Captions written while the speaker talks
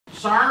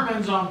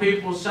sermons on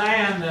people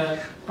saying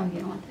that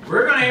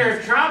we're going to hear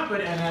a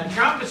trumpet, and that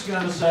trumpet's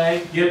going to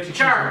say, get to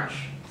church.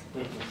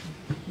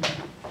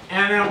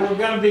 And then we're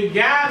going to be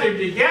gathered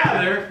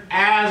together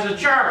as a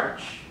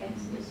church.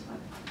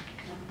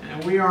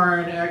 And we are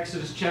in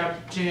Exodus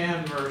chapter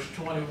 10, verse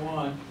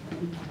 21.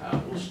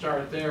 We'll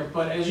start there.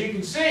 But as you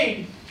can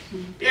see,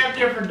 you have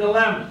different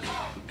dilemmas.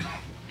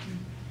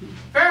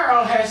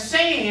 Pharaoh has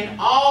seen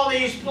all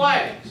these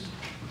plagues.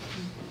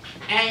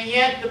 And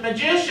yet the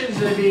magicians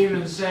have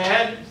even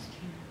said,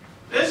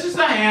 this is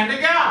the hand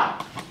of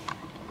God.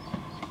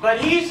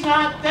 But he's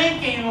not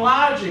thinking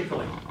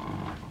logically.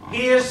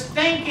 He is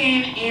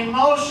thinking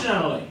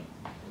emotionally.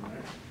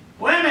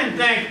 Women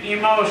think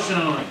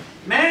emotionally.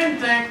 Men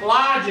think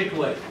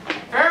logically.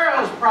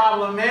 Pharaoh's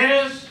problem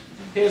is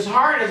his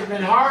heart has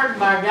been hardened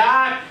by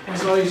God, and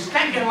so he's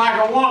thinking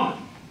like a woman.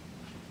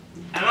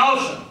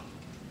 Emotional.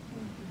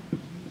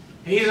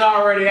 He's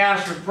already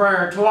asked for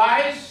prayer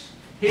twice.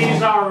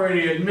 He's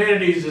already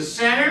admitted he's a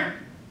sinner.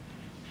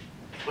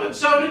 But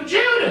so did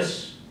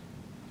Judas.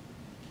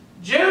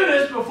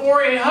 Judas,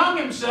 before he hung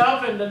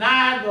himself and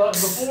denied,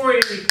 before he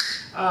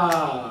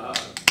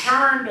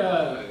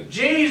turned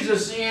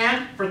Jesus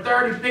in for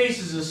 30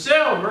 pieces of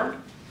silver,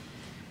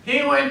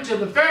 he went to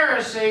the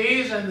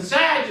Pharisees and the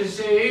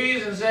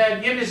Sadducees and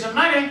said, give me some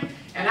money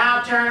and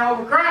I'll turn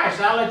over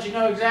Christ. I'll let you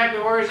know exactly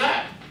where he's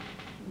at.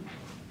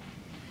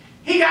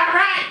 He got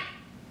right,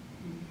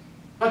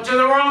 but to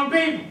the wrong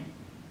people.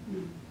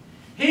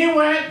 He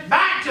went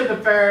back to the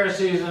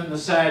Pharisees and the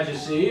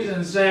Sadducees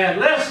and said,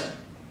 listen,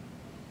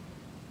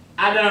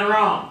 I done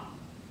wrong.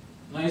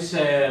 And they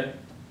said,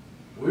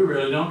 we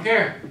really don't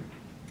care.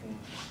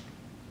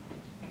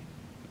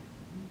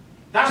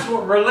 That's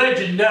what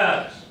religion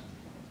does.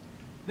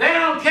 They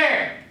don't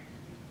care.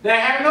 They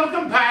have no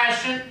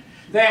compassion.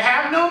 They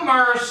have no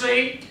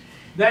mercy.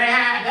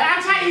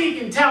 That's how you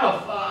can tell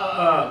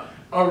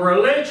a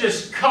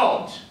religious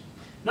cult.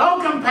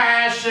 No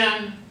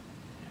compassion,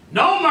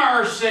 no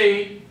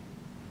mercy.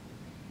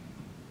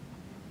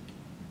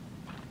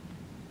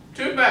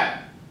 Too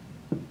bad.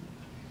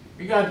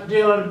 You got to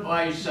deal with it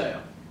by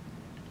yourself.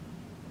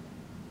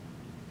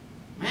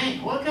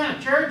 Man, what kind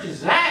of church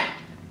is that?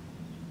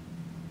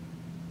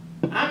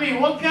 I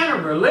mean, what kind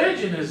of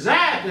religion is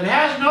that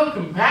has no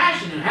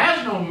compassion and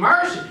has no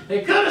mercy?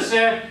 They could have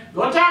said,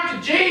 go talk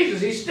to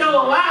Jesus. He's still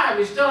alive.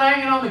 He's still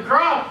hanging on the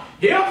cross.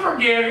 He'll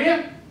forgive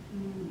you.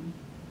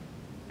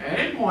 They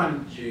didn't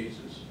want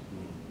Jesus.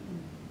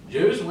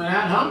 Judas went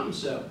out and hung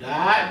himself,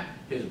 died.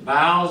 His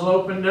bowels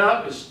opened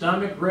up. His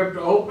stomach ripped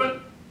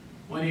open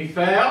when he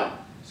fell.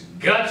 His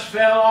guts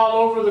fell all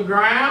over the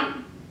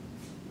ground.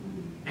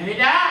 And he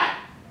died.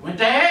 Went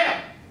to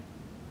hell.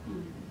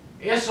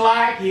 It's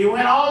like he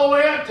went all the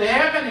way up to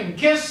heaven and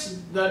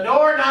kissed the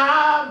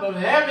doorknob of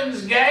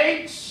heaven's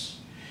gates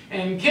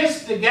and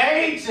kissed the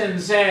gates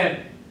and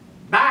said,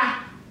 bye.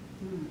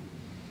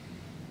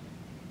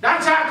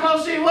 That's how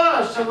close he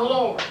was to the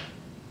Lord.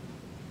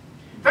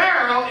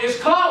 Pharaoh is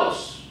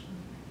close.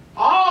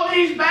 All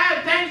these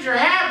bad things are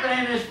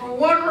happening is for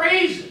one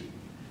reason.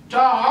 To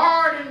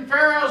harden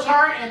Pharaoh's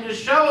heart and to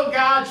show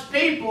God's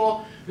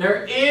people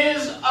there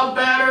is a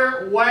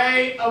better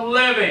way of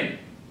living.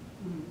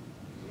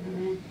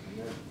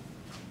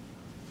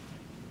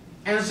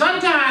 And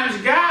sometimes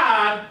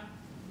God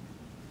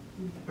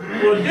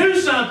will do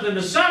something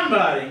to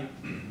somebody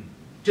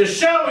to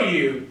show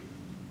you,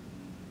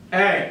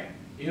 hey,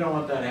 you don't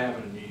want that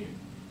happening to you.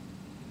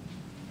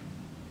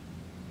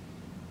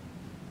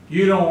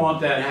 You don't want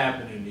that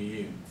happening to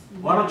you.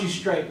 Why don't you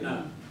straighten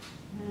up?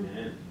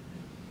 Amen.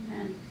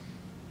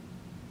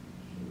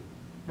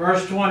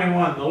 Verse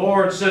 21, the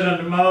Lord said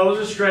unto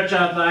Moses, stretch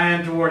out thy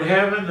hand toward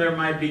heaven, there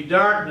might be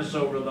darkness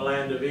over the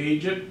land of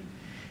Egypt,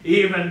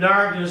 even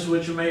darkness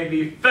which may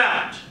be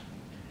felt.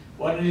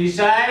 What did he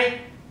say?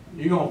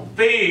 You're going to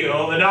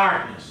feel the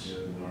darkness.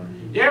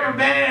 You ever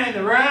been in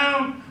the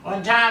room?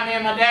 One time me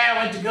and my dad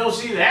went to go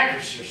see The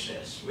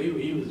Exorcist.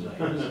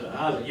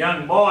 I was a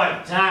young boy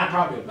at the time,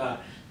 probably about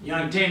a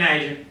young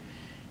teenager.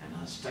 And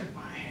I stuck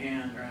my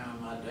hand around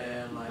my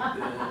dad like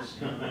this.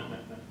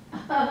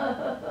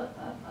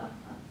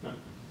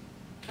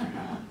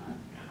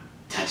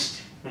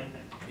 Touched him.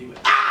 He went,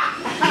 ah!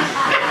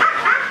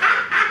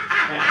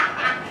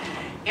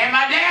 And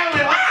my dad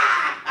went,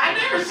 ah! I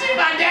never seen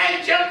my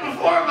dad jump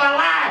before in my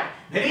life.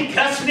 Then he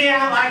cussed me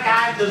out like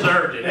I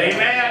deserved it.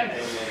 Amen?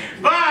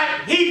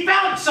 But he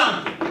felt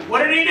something.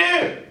 What did he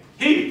do?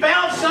 He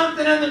felt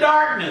something in the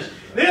darkness.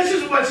 This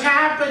is what's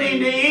happening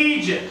to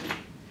Egypt.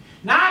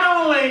 Not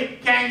only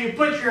can you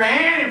put your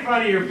hand in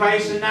front of your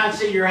face and not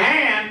see your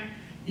hand,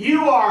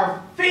 you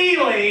are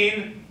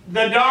feeling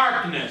the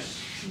darkness.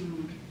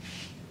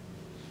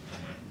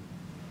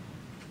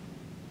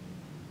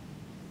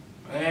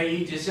 Well,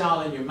 you just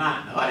all in your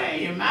mind. No, it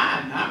ain't your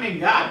mind. I mean,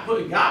 God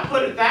put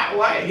it that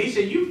way. He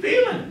said, you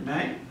feeling it,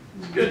 man.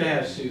 It's good to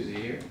have Susie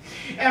here.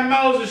 And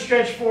Moses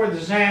stretched forth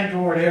his hand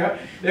toward heaven.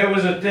 There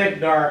was a thick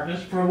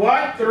darkness. For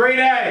what? 3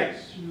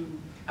 days.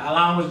 How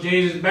long was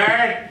Jesus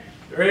buried?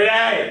 3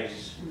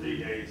 days. 3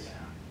 days.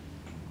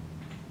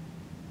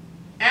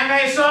 And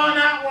they saw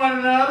not one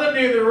another,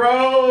 neither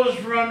rose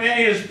from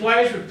any his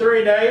place for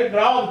 3 days. But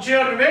all the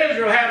children of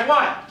Israel had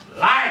what?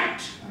 Light.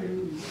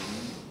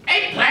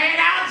 They played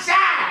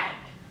outside.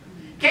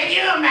 Can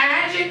you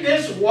imagine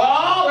this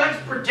wall? Let's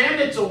pretend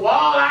it's a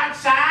wall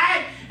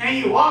outside. And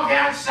you walk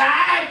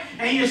outside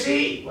and you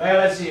see, well,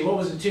 let's see, what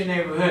was the two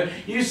neighborhoods?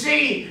 You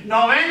see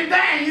Noventa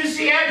and you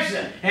see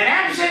Epsom. And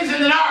Epsom's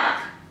in the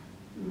dark.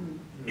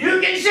 You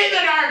can see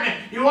the darkness.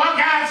 You walk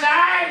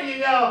outside and you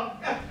go,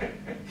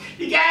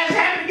 you guys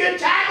having a good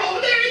time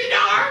over there in the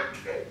dark?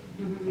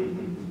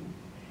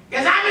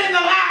 Because I'm in the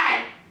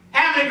light,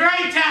 having a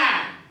great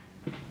time.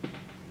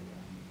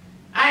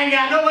 I ain't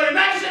got nobody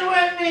messing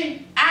with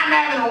me. I'm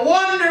having a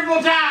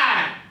wonderful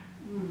time.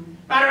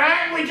 Matter of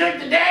fact, we took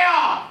the day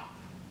off.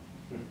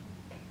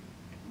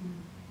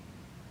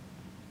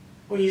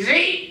 We's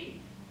eating,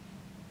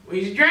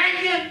 we's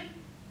drinking,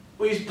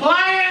 we's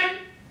playing,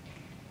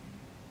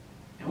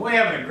 and we're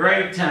having a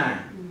great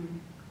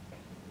time.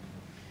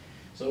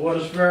 So what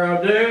does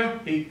Pharaoh do?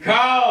 He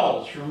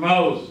calls for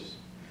Moses.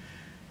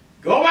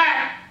 Go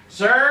back,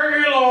 serve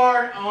your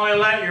Lord, only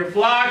let your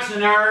flocks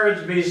and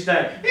herds be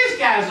stayed. This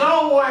guy's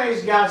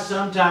always got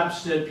some type of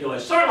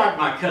stipulation, sort of like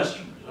my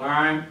customers, all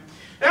right?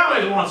 They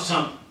always want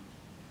something,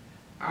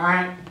 all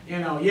right? You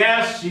know,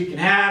 yes, you can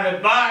have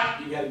it,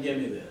 but you got to give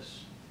me this.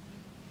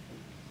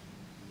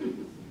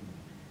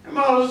 And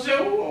Moses said,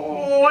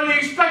 well, what do you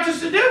expect us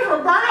to do for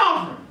a burnt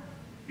offering?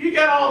 You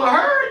got all the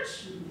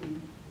herds.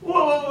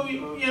 Well,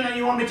 you know,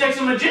 you want me to take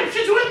some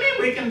Egyptians with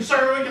me? We can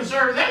serve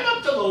them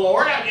up to the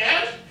Lord, I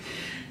guess.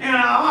 You know,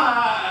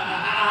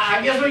 I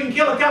guess we can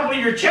kill a couple of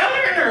your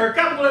children or a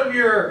couple of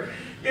your,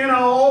 you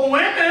know, old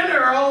women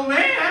or old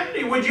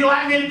men. Would you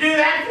like me to do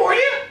that for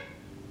you?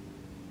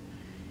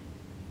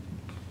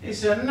 He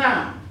said,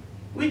 no.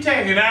 We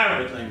taking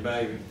everything,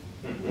 baby.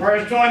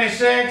 Verse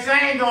 26,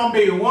 there ain't going to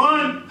be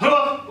one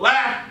hoof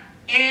left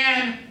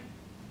in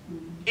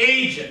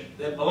Egypt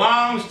that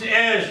belongs to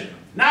Israel.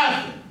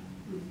 Nothing.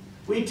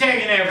 We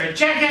taking every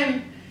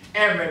chicken,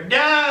 every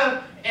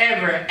dove,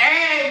 every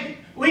egg.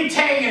 We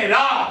taking it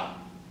all.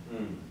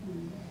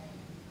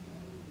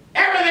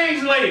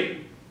 Everything's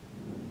leaving.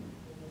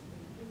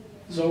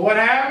 So what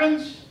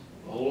happens?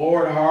 The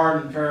Lord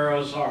hardened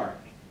Pharaoh's heart.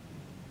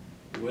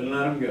 He wouldn't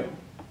let him go.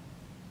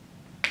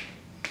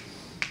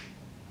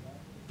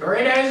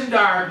 3 days of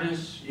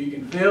darkness, you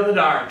can feel the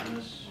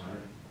darkness.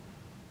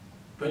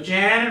 Put your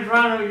hand in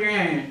front of your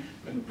hand.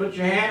 Put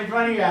your hand in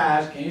front of your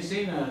eyes, can't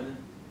see nothing.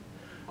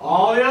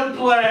 All the other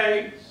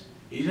plagues,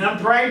 he's done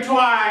prayed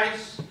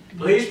twice.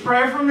 Please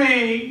pray for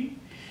me.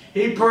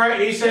 He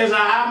says,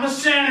 I'm a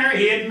sinner.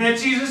 He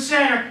admits he's a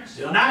sinner.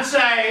 Still not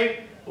saved.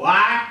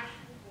 Why?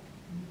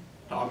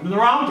 Talking to the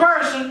wrong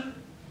person.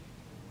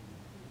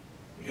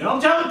 You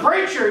don't tell the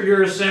preacher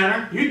you're a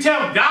sinner. You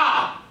tell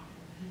God.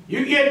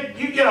 You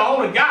get a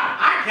hold of God.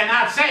 I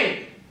cannot save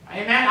you.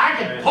 Amen. I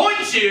can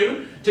point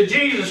you to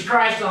Jesus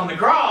Christ on the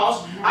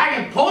cross. I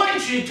can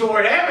point you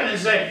toward heaven and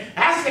say,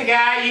 that's the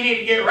guy you need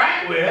to get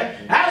right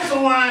with. That's the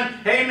one,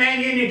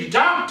 amen, you need to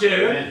talk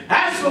to.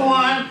 That's the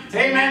one,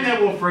 amen,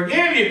 that will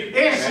forgive you.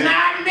 It's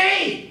not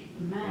me.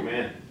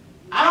 Amen.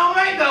 I don't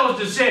make those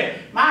decisions.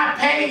 My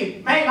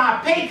pay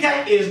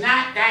cut is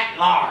not that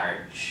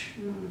large.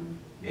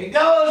 It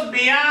goes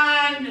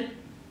beyond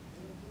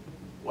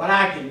what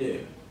I can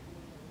do.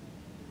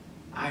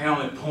 I can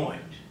only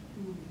point.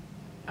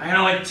 I can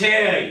only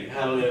tell you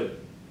how to live.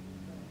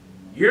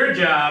 Your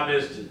job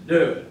is to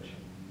do it.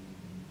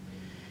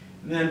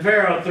 And then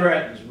Pharaoh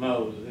threatens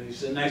Moses. He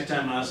said, next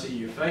time I see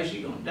your face,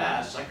 you're going to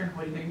die, sucker.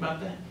 What do you think about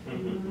that?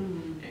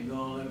 Ain't going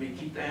to let me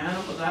keep the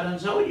animals. I done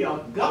told y'all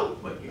to go,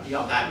 but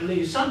y'all got to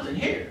leave something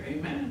here.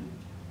 Amen.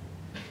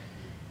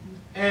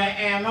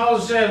 And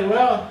Moses said,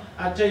 well,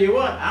 I tell you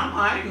what,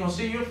 I ain't going to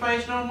see your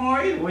face no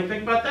more either. What do you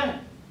think about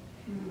that?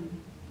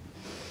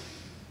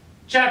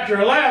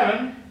 Chapter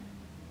 11,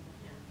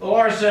 the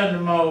Lord said to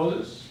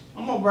Moses,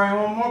 I'm going to bring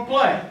one more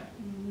plague.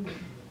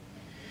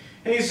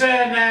 He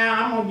said,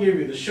 now, I'm going to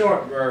give you the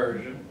short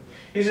version.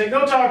 He said,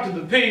 go talk to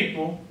the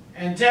people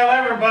and tell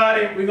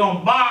everybody we're going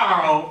to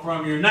borrow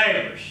from your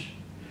neighbors.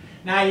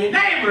 Now, your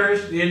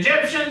neighbors, the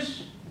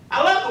Egyptians,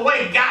 I love the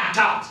way God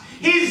talks.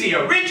 He's the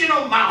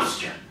original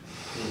mobster.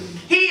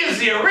 He is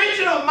the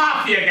original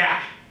mafia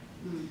guy.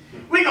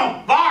 We're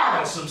going to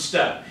borrow some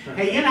stuff.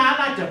 Hey, you know,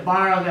 I'd like to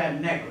borrow that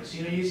necklace.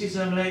 You know, you see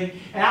some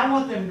lady, and I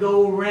want them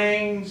gold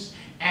rings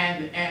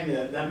and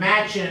the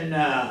matching,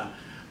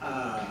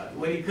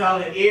 what do you call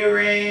it,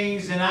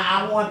 earrings, and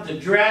I want the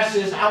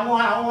dresses. I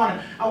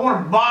want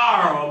to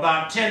borrow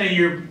about 10 of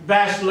your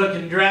best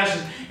looking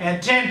dresses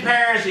and 10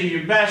 pairs of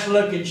your best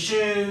looking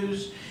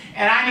shoes.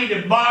 And I need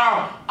to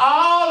borrow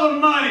all the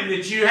money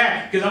that you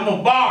have, because I'm going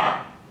to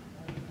borrow.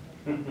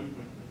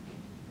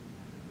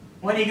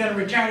 When are you going to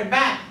return it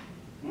back?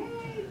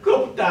 A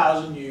couple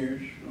thousand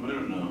years. I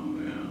don't know.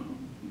 You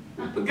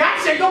know. But God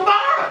said, go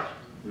borrow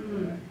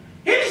it.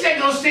 He didn't say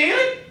go steal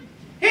it.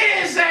 He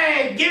didn't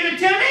say give it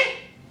to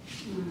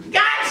me.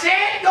 God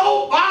said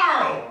go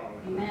borrow.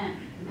 Amen.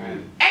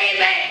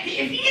 Amen.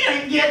 If you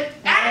didn't get,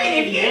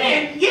 if you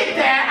didn't get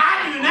that,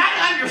 I do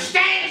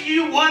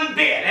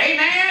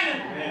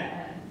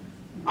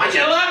Don't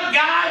you love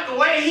God the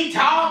way He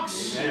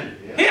talks? Amen.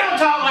 Yeah. He don't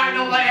talk like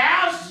nobody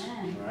else.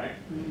 Right.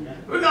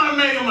 We're going to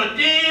make them a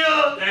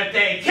deal that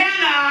they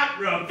cannot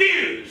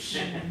refuse.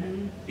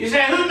 You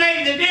say, who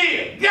made the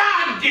deal?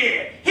 God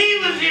did. He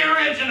was the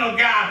original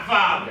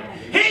Godfather.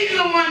 He's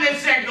the one that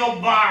said, go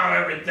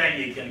borrow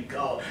everything you can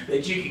call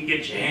that you can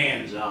get your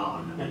hands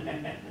on.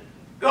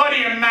 Go to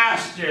your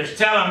masters.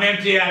 Tell them,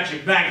 empty out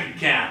your bank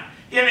account.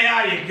 Give me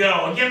all your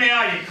gold. Give me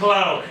all your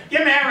clothes.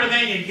 Give me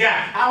everything you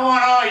got. I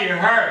want all your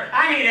hurt.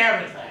 I need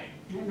everything.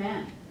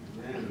 Amen.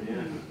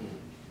 Amen.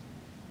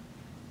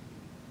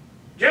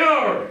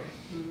 Jewelry,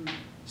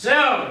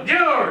 silver,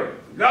 jewelry,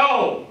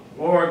 gold.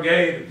 The Lord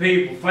gave the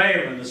people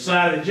favor in the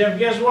sight of the gym.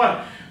 Guess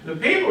what? The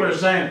people are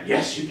saying,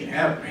 yes, you can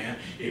have it, man.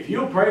 If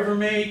you'll pray for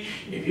me,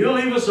 if you'll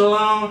leave us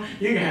alone,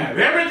 you can have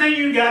everything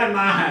you got in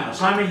my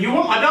house. I mean, you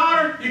want my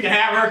daughter? You can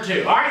have her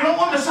too. All right, you don't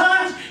want my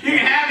sons? You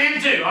can have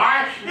him too. All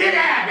right, you can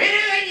have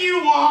anything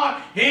you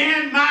want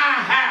in my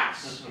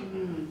house.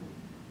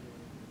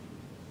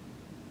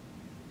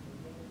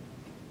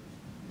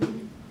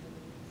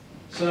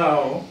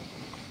 So,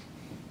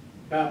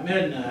 about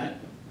midnight,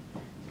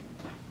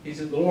 he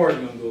said, the Lord's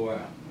going to go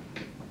out.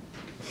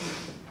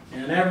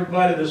 And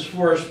everybody that's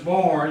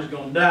firstborn is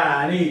going to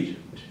die in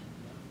Egypt,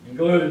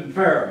 including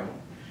Pharaoh,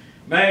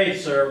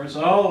 maidservants,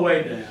 all the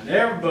way down.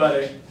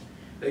 Everybody,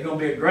 there's going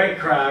to be a great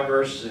cry,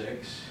 verse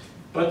 6.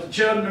 But the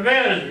children of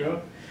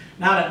Israel,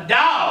 not a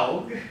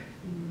dog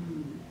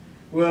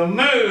will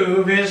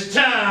move his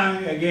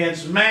tongue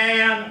against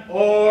man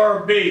or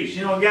beast.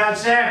 You know what God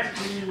said?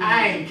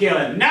 I ain't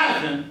killing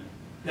nothing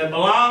that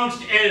belongs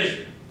to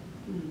Israel.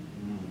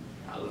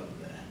 I love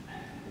that.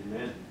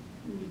 Amen.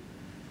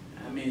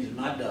 That means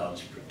my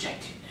dog's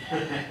protected.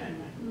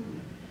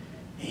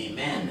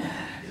 Amen.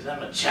 Because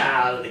I'm a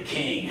child of the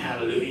King.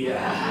 Hallelujah.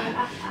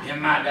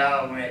 And my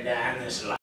dog went down this life.